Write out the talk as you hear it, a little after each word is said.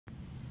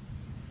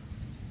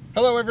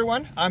Hello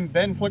everyone, I'm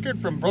Ben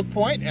Plickard from Brook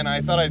Point, and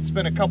I thought I'd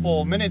spend a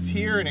couple minutes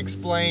here and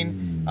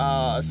explain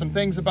some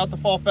things about the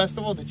Fall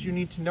Festival that you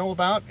need to know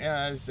about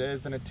as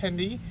an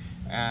attendee.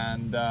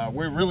 And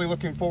we're really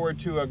looking forward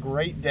to a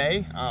great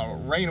day,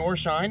 rain or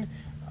shine.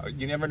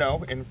 You never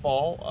know in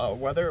fall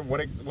weather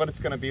what it's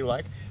going to be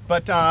like.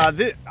 But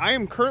I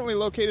am currently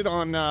located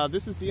on,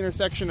 this is the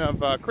intersection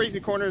of Crazy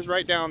Corners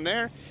right down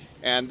there.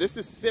 And this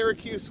is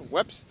Syracuse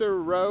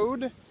Webster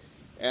Road.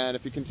 And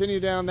if you continue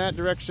down that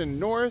direction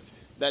north,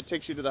 that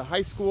takes you to the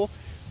high school.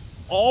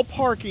 All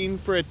parking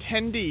for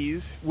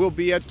attendees will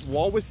be at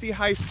Wawasee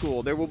High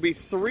School. There will be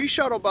 3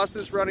 shuttle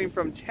buses running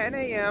from 10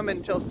 a.m.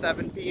 until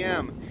 7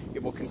 p.m.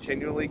 It will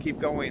continually keep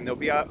going. There'll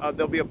be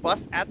a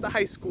bus at the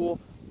high school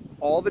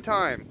all the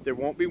time. There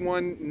won't be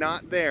one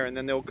not there, and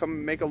then they'll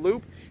come make a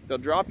loop. They'll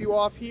drop you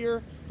off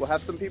here. We'll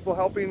have some people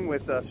helping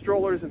with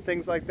strollers and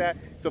things like that.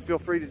 So feel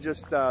free to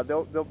just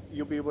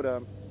you'll be able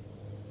to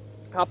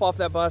hop off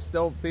that bus.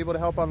 They'll be able to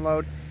help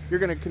unload. You're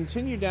going to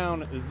continue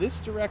down this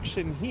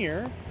direction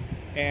here,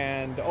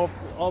 and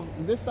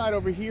this side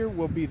over here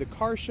will be the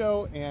car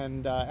show,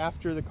 and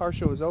after the car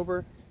show is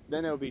over,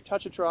 then it'll be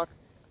Touch a Truck.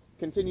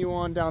 Continue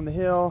on down the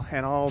hill,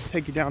 and I'll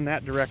take you down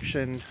that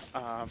direction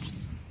in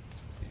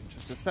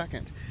just a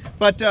second.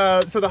 But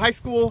so the high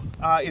school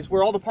is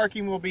where all the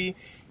parking will be.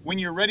 When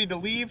you're ready to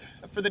leave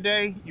for the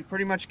day, you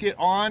pretty much get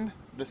on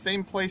the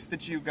same place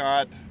that you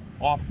got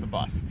off the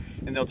bus,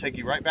 and they'll take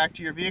you right back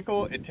to your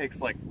vehicle. It takes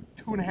like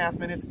 2.5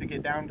 minutes to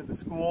get down to the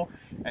school,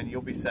 and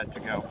you'll be set to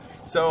go.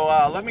 So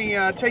let me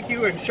take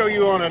you and show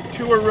you on a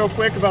tour real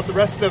quick about the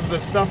rest of the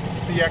stuff,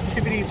 the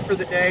activities for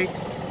the day.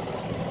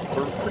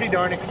 We're pretty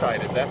darn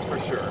excited, that's for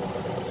sure.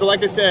 So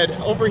like I said,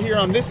 over here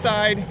on this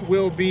side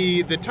will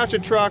be the Touch a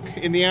Truck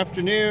in the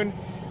afternoon,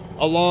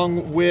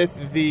 along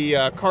with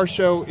the car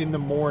show in the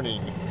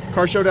morning.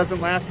 Car show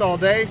doesn't last all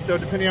day, so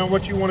depending on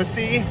what you want to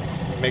see,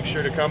 make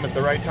sure to come at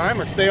the right time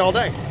or stay all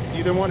day.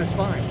 Either one is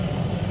fine.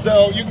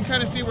 So you can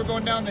kind of see we're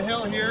going down the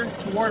hill here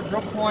toward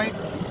Brook Point.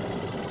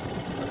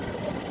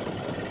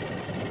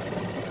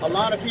 A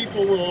lot of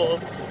people will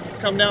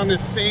come down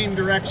this same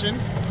direction.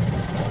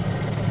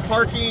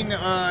 Parking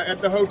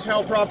at the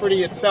hotel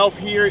property itself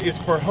here is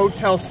for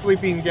hotel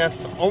sleeping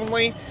guests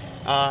only.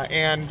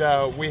 And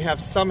we have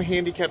some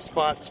handicap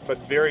spots, but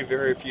very,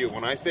 very few.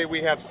 When I say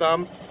we have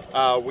some,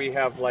 we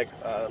have like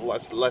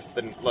less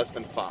than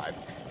 5.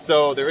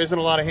 So there isn't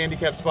a lot of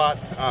handicap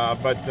spots,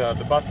 but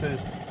the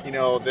buses, you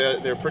know,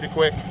 they're pretty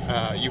quick.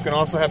 You can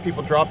also have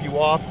people drop you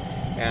off,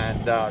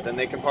 and then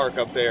they can park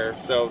up there.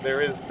 So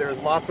there's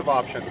lots of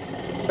options.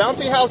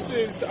 Bouncy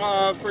houses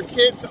for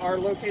kids are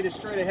located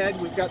straight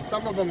ahead. We've got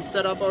some of them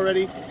set up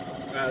already.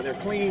 They're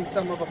cleaning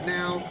some of them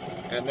now.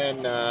 And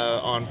then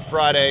on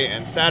Friday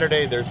and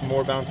Saturday, there's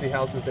more bouncy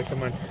houses that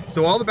come in.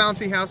 So all the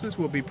bouncy houses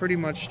will be pretty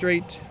much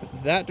straight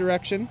that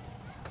direction.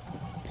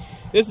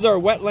 This is our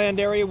wetland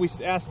area. We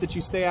ask that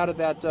you stay out of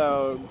that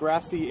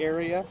grassy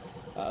area.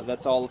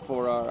 That's all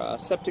for our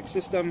septic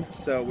system,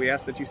 so we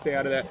ask that you stay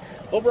out of that.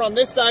 Over on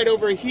this side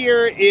over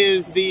here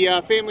is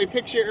the family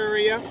picture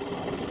area.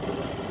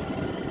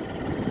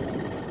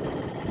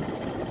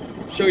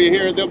 Show you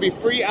here, there'll be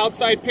free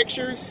outside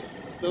pictures.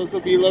 Those will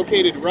be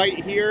located right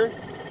here,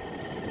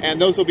 and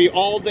those will be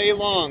all day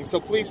long. So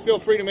please feel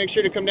free to make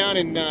sure to come down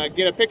and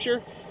get a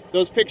picture.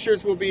 Those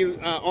pictures will be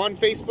on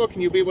Facebook,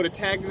 and you'll be able to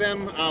tag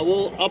them.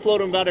 We'll upload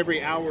them about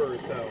every hour or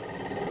so.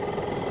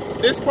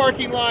 This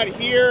parking lot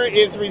here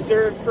is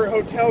reserved for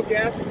hotel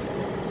guests.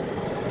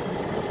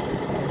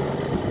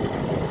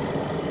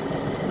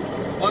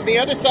 On the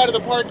other side of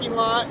the parking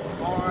lot,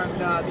 on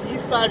the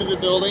east side of the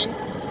building,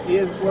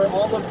 is where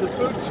all of the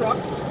food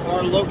trucks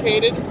are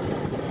located.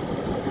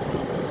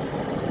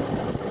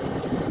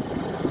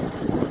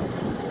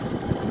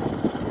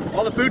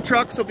 All the food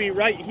trucks will be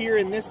right here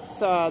in this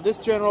this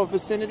general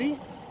vicinity.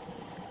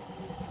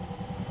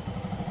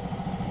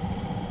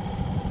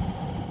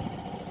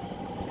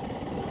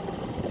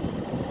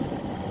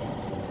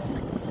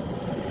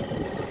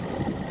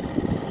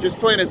 Just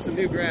planted some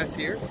new grass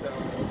here, so.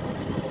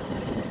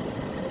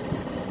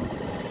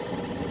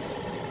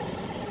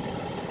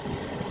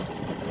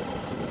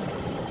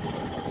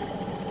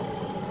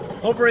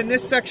 Over in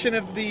this section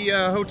of the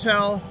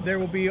hotel, there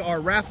will be our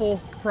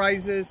raffle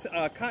prizes,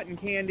 cotton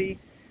candy.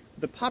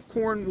 The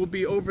popcorn will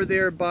be over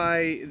there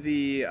by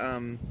the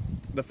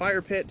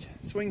fire pit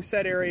swing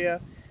set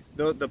area.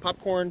 The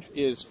popcorn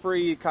is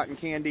free. Cotton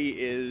candy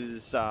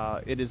is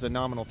it is a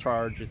nominal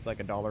charge. It's like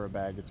 $1 a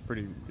bag. It's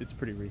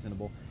pretty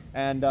reasonable.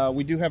 And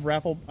we do have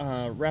raffle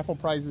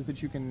prizes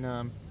that you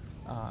can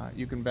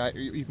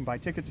buy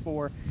tickets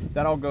for.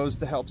 That all goes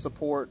to help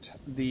support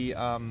the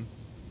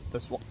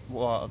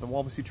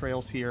Wawasee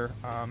Trails here.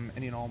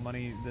 Any and all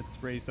money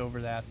that's raised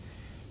over that.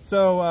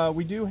 So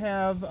we do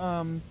have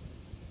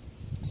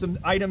some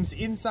items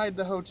inside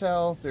the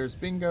hotel. There's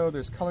bingo,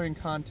 there's coloring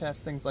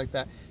contests, things like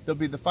that. There'll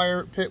be the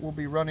fire pit will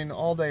be running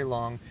all day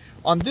long.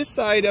 On this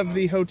side of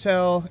the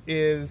hotel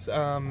is,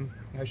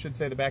 I should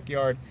say the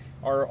backyard,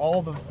 are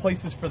all the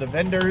places for the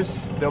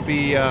vendors. There'll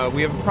be,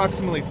 we have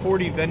approximately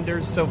 40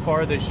 vendors so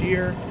far this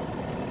year.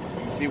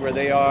 See where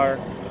they are.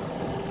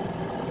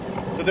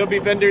 So there'll be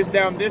vendors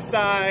down this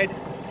side.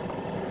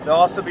 There'll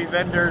also be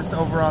vendors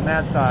over on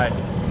that side.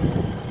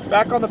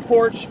 Back on the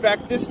porch,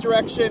 back this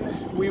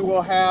direction, we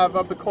will have,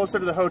 up closer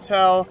to the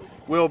hotel,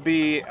 will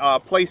be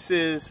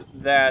places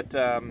that,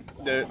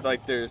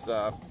 there's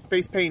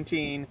face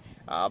painting,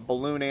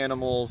 balloon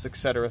animals,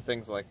 etc.,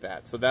 things like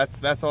that. So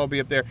that's all be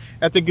up there.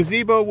 At the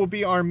gazebo will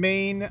be our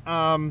main,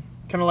 kind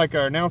of like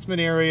our announcement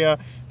area.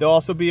 There'll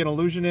also be an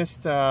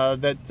illusionist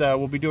that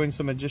will be doing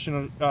some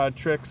additional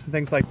tricks and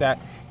things like that.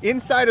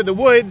 Inside of the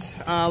woods,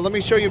 let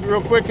me show you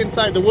real quick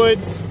inside the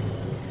woods.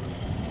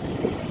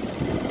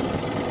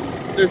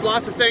 So there's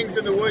lots of things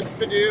in the woods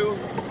to do.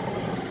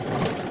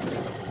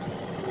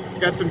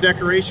 Got some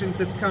decorations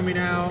that's coming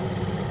out.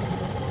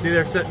 See,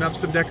 they're setting up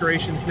some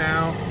decorations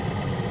now.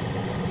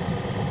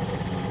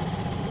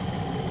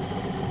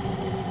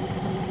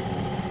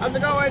 How's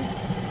it going?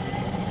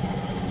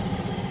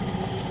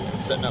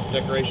 Setting up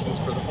decorations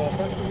for the Fall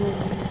Festival.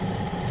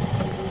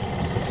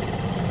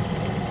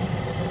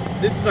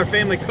 This is our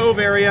Family Cove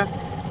area.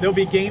 There'll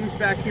be games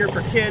back here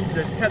for kids.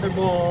 There's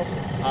tetherball,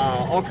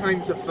 all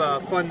kinds of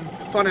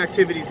fun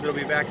activities that'll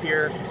be back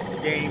here.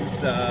 Games,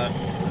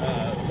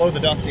 blow the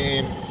duck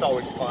game. It's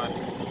always fun.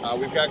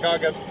 We've got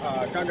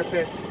Gaga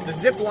Pit. The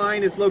zip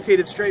line is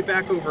located straight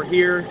back over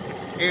here.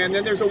 And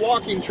then there's a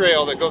walking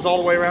trail that goes all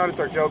the way around. It's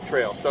our joke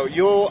trail. So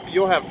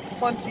you'll have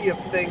plenty of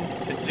things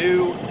to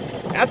do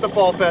at the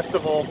Fall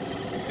Festival.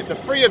 It's a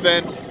free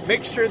event.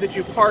 Make sure that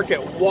you park at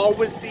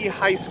Wawasee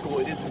High School.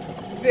 It is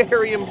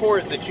very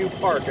important that you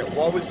park at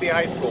Wawasee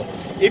High School.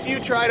 If you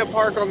try to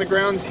park on the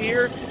grounds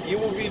here, you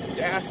will be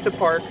asked to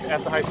park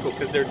at the high school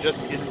because there just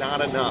is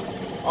not enough.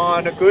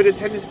 On a good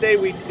attendance day,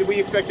 we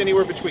expect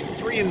anywhere between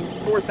 3,000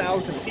 and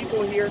 4,000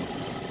 people here.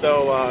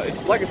 So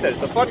it's, like I said,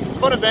 it's a fun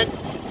event.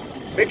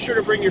 Make sure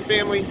to bring your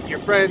family, your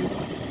friends,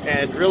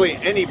 and really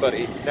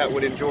anybody that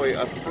would enjoy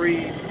a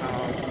free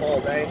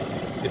fall day.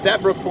 It's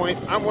at Brook Point.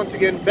 I'm once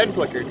again Ben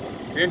Plickard.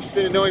 If you're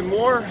interested in knowing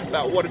more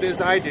about what it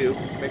is I do,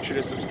 make sure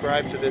to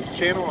subscribe to this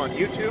channel on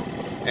YouTube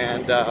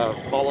and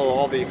follow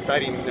all the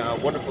exciting,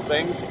 wonderful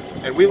things.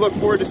 And we look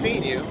forward to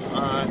seeing you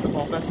at the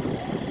Fall Festival.